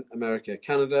anything in America,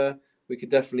 Canada, we could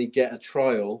definitely get a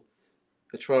trial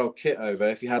kit over.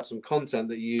 If you had some content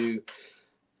that you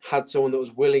had someone that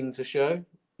was willing to show,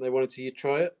 they wanted to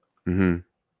try it.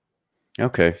 Mm-hmm.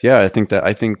 Okay, yeah, I think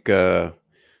better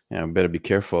be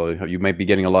careful. You might be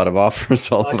getting a lot of offers.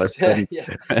 I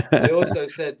also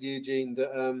said, Eugene,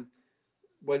 that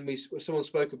when someone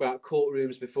spoke about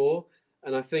courtrooms before,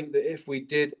 and I think that if we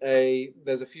did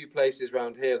there's a few places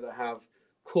around here that have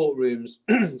courtrooms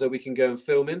that we can go and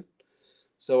film in.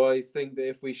 So I think that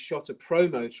if we shot a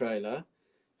promo trailer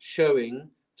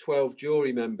showing 12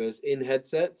 jury members in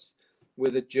headsets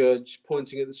with a judge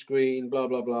pointing at the screen, blah,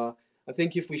 blah, blah. I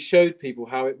think if we showed people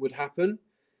how it would happen,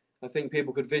 I think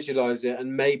people could visualize it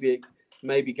and maybe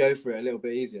go for it a little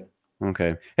bit easier.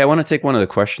 Okay. Hey, I want to take one of the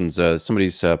questions.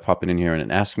 Somebody's popping in here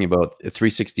and asking about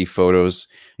 360 photos.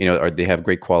 They have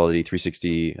great quality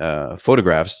 360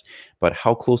 photographs, but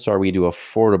how close are we to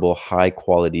affordable, high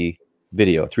quality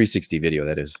video, 360 video,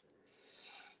 that is?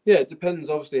 Yeah, it depends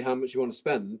obviously how much you want to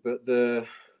spend, but the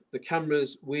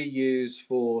cameras we use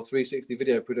for 360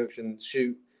 video production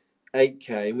shoot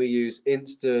 8K, and we use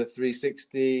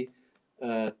Insta360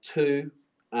 2,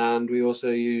 and we also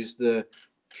use the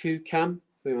Q-Cam.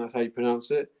 I think that's how you pronounce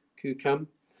it, Q-Cam.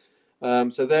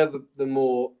 So they're the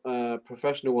more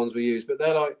professional ones we use, but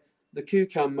they're like, the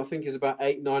Q-Cam I think is about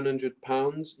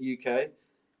 £800-900 UK,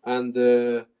 and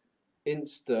the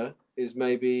Insta is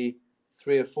maybe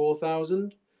 3,000 or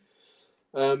 4,000.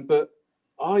 But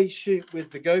I shoot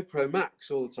with the GoPro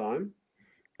Max all the time,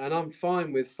 and I'm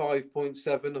fine with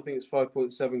 5.7. I think it's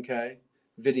 5.7K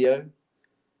video,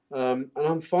 and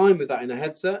I'm fine with that in a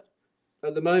headset.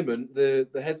 At the moment, the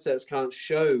headsets can't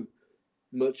show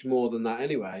much more than that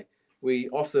anyway. We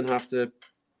often have to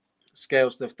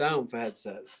scale stuff down for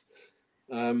headsets.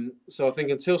 So I think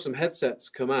until some headsets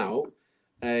come out,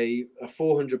 a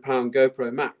 £400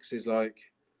 GoPro Max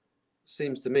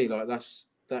seems to me like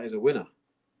that is a winner.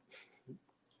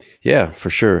 Yeah, for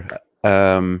sure.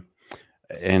 And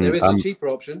there is a cheaper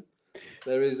option.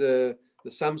 There is the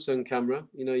Samsung camera.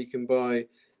 You know, you can buy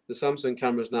the Samsung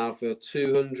cameras now for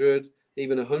 200,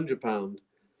 even £100.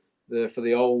 For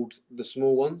the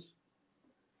small ones.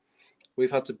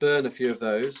 We've had to burn a few of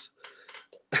those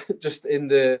just in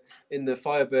the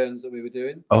fire burns that we were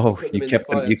doing. Oh, Put you them in the kept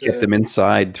them. fire You kept them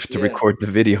inside to yeah, record the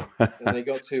video. and they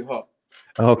got too hot.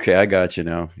 Okay, I got you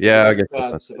now. But Yeah, I I'm guess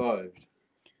glad that's survived.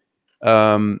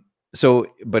 so.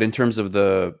 But in terms of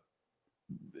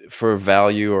for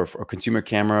value or for consumer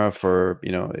camera, for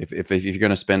if you're going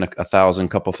to spend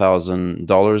couple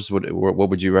 $1,000, what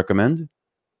would you recommend?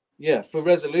 Yeah, for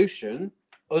resolution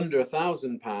under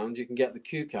 £1,000, you can get the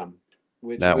Q-Cam,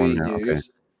 which That we one there, okay.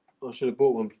 use. I should have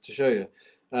bought one to show you,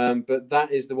 but that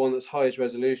is the one that's highest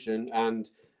resolution, and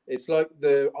it's like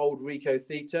the old Ricoh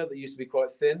Theta that used to be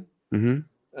quite thin. Mm-hmm.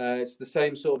 It's the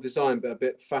same sort of design, but a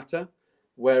bit fatter,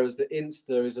 whereas the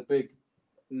Insta is a big,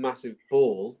 massive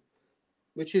ball,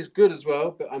 which is good as well.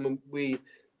 But we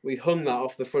hung that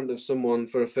off the front of someone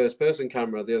for a first-person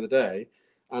camera the other day,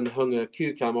 and hung a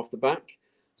Q-Cam off the back,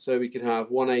 so we could have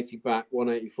 180 back,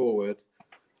 180 forward.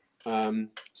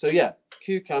 So yeah,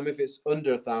 Q-Cam if it's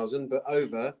under 1,000, but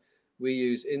over, we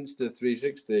use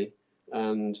Insta360,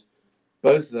 and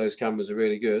both of those cameras are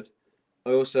really good.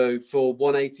 I also, for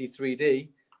 180 3D,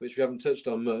 which we haven't touched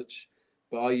on much,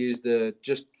 but I use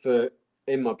just for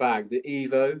in my bag, the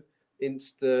Evo,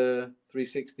 Insta360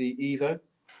 Evo.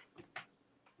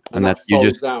 And that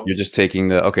folds out. You're just taking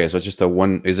so it's just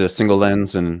is it a single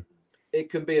lens? And it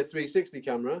can be a 360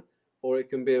 camera or it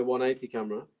can be a 180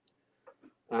 camera.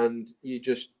 And you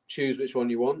just choose which one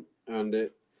you want, and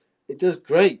it does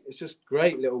great. It's just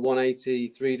great little 180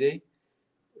 3D.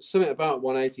 Something about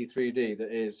 180 3D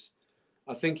that is,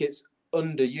 I think it's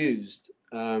underused.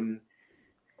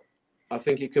 I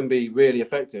think it can be really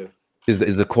effective.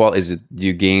 Do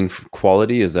you gain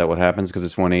quality? Is that what happens because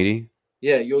it's 180?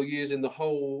 Yeah, you're using the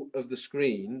whole of the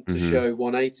screen to show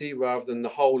 180 rather than the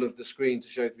whole of the screen to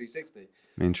show 360.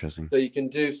 Interesting. So you can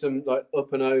do some like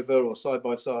up and over or side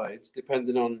by sides,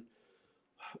 depending on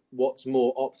what's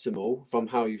more optimal from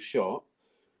how you've shot.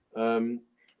 And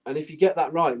if you get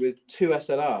that right with 2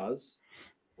 SLRs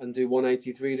and do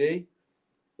 180 3D,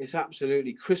 it's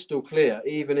absolutely crystal clear,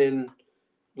 even in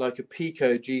like a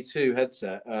Pico G2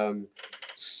 headset.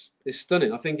 It's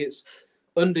stunning. I think it's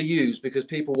underused because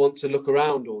people want to look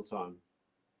around all the time.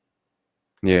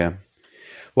 Yeah.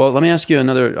 Well, let me ask you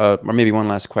another, or maybe one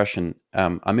last question.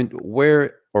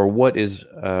 Where or what is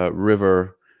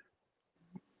River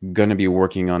going to be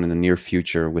working on in the near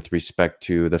future with respect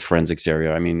to the forensics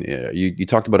area? I mean, you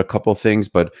talked about a couple of things,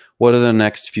 but what are the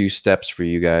next few steps for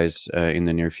you guys in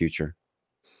the near future?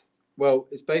 Well,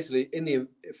 it's basically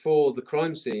for the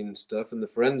crime scene stuff and the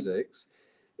forensics,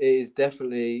 it is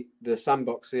definitely the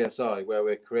sandbox CSI where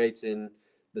we're creating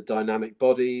the dynamic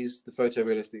bodies, the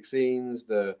photorealistic scenes,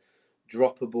 the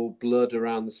droppable blood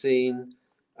around the scene,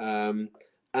 and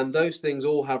those things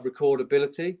all have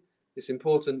recordability. It's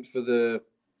important for the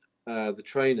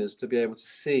trainers to be able to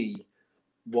see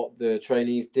what the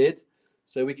trainees did,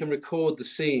 so we can record the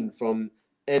scene from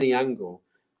any angle.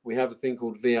 We have a thing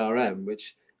called VRM,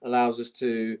 which allows us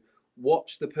to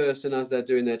watch the person as they're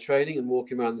doing their training and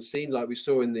walking around the scene like we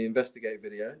saw in the investigate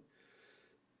video,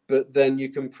 but then you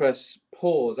can press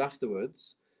pause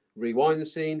afterwards, rewind the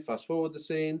scene, fast forward the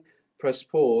scene, press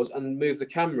pause and move the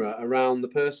camera around the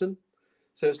person.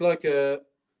 So it's like a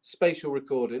spatial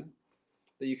recording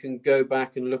that you can go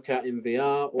back and look at in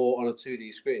VR or on a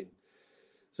 2D screen.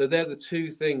 So they're the two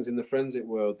things in the forensic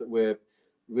world that we're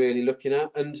really looking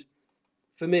at. And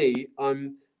for me,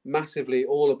 I'm massively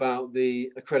all about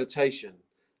the accreditation.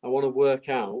 I want to work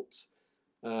out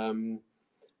the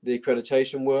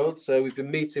accreditation world. So we've been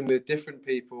meeting with different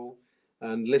people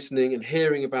and listening and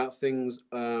hearing about things,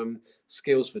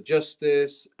 skills for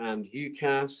justice and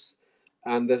UCAS.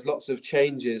 And there's lots of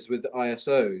changes with the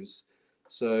ISOs.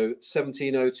 So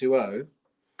 17020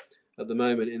 at the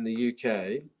moment in the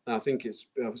UK, I think it's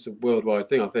a worldwide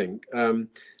thing, I think,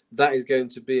 that is going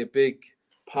to be a big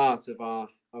part of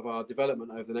our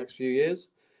development over the next few years.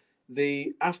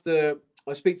 After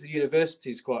I speak to the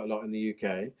universities quite a lot in the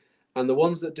UK, and the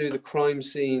ones that do the crime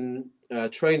scene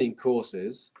training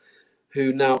courses,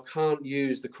 who now can't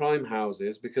use the crime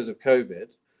houses because of COVID,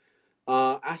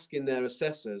 are asking their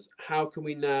assessors, how can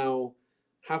we now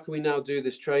do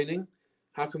this training?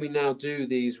 How can we now do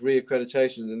these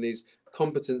reaccreditations and these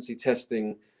competency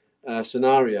testing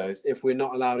scenarios if we're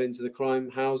not allowed into the crime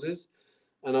houses?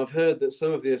 And I've heard that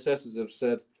some of the assessors have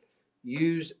said,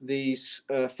 use these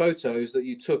photos that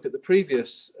you took at the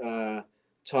previous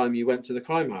time you went to the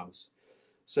crime house.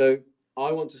 So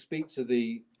I want to speak to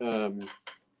the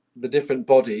different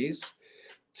bodies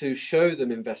to show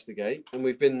them investigate, and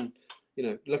we've been, you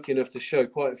know, lucky enough to show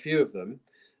quite a few of them,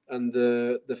 and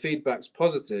the feedback's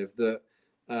positive that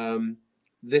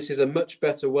this is a much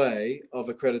better way of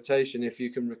accreditation if you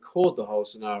can record the whole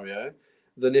scenario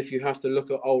than if you have to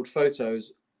look at old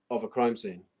photos of a crime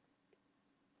scene.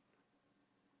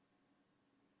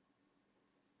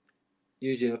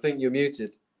 Eugene, I think you're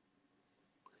muted.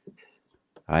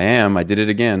 I am. I did it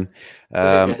again.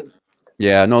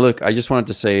 Yeah, no, look, I just wanted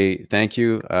to say thank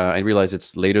you. I realize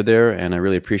it's later there, and I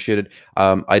really appreciate it.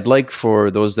 I'd like for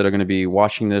those that are going to be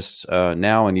watching this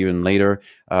now and even later,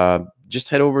 just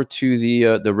head over to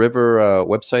the River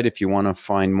website if you want to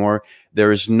find more.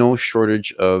 There is no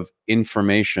shortage of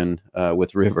information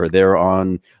with River. They're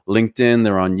on LinkedIn,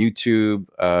 they're on YouTube.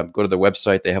 Go to the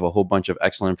website; they have a whole bunch of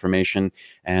excellent information,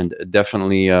 and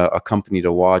definitely a company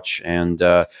to watch. And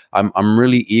I'm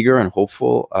really eager and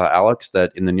hopeful, Alex,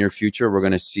 that in the near future we're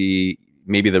going to see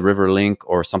maybe the River link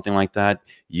or something like that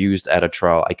used at a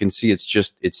trial. I can see it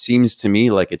seems to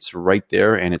me like it's right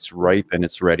there and it's ripe and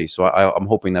it's ready. So I'm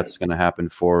hoping that's going to happen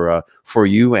for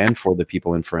you and for the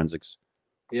people in forensics.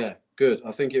 Yeah, good.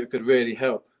 I think it could really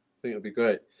help. I think it'll be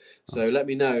great. So let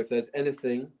me know if there's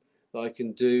anything that I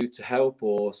can do to help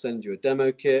or send you a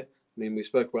demo kit. I mean, we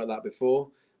spoke about that before,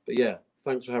 but yeah,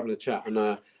 thanks for having a chat.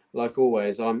 And like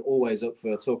always, I'm always up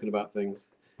for talking about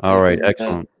things. All right,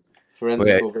 excellent.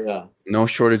 Forensic or VR. No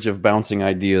shortage of bouncing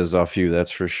ideas off you, that's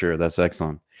for sure. That's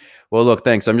excellent. Well, look,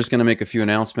 thanks. I'm just going to make a few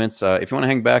announcements. If you want to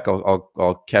hang back,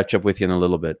 I'll catch up with you in a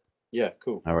little bit. Yeah,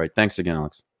 cool. All right, thanks again,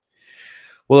 Alex.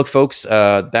 Well, look, folks,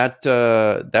 that's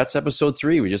episode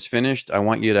 3. We just finished. I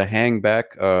want you to hang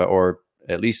back, or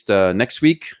at least next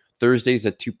week, Thursdays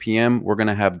at 2 p.m., we're going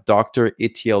to have Dr.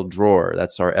 Itiel Dror.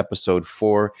 That's our episode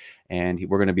 4, and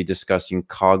we're going to be discussing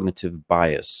cognitive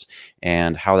bias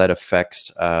and how that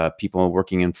affects people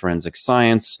working in forensic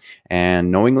science,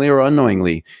 and knowingly or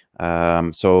unknowingly.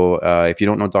 So if you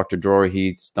don't know Dr. Dror,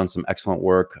 he's done some excellent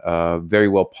work, very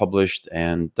well published,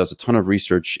 and does a ton of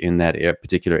research in that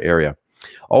particular area.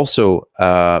 Also,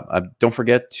 don't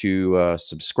forget to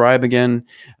subscribe again,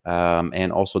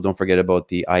 and also don't forget about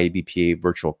the IABPA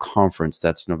virtual conference.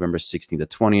 That's November 16th to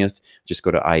 20th. Just go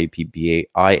to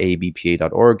IABPA.org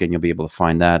and you'll be able to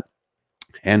find that.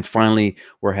 And finally,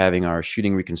 we're having our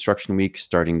Shooting Reconstruction Week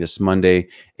starting this Monday,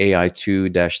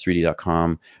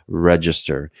 AI2-3D.com,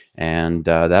 register. And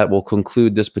that will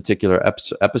conclude this particular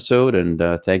episode. And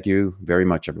thank you very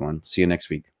much, everyone. See you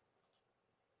next week.